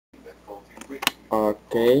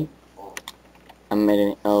Okay, I made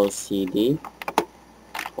an LCD,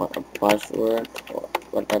 what a password, or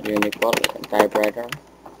whatever you may call it, a typewriter.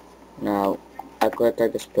 Now, I could try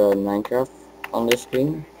to spell Minecraft on the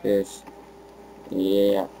screen, because,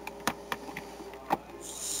 yeah,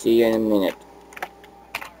 see you in a minute.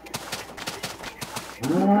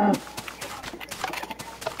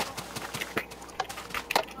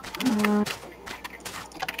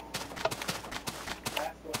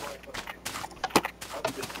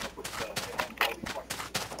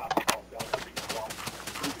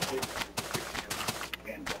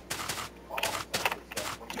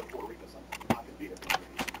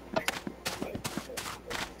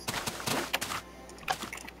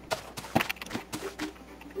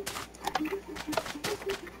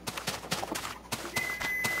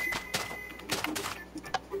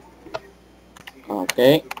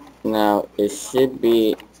 Okay, now it should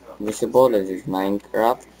be visible. This is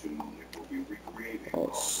Minecraft.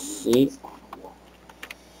 Let's see,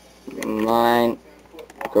 Minecraft,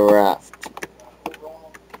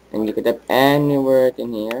 and you could type any word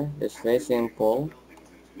in here. It's very simple.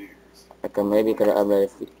 I can maybe could upload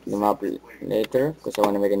the map later because I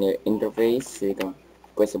want to make a new interface so you can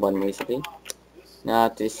press the button easily. Now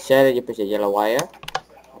to set it, you press the yellow wire.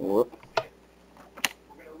 Whoop,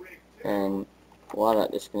 and voila,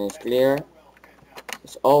 the screen is clear.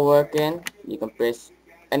 It's all working. You can press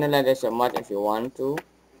any letter so much if you want to.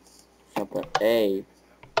 For example, A,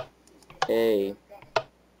 A,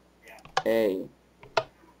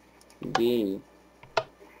 B,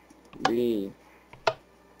 B,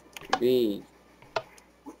 B.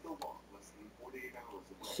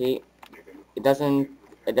 See, it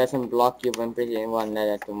doesn't block you from pressing one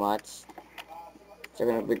letter too much. So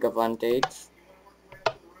a big advantage.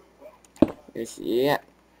 Is yeah,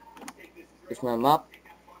 it's my map.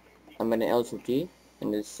 I'm an LCT,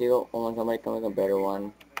 and the seal almost somebody coming a better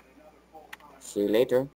one. See you later.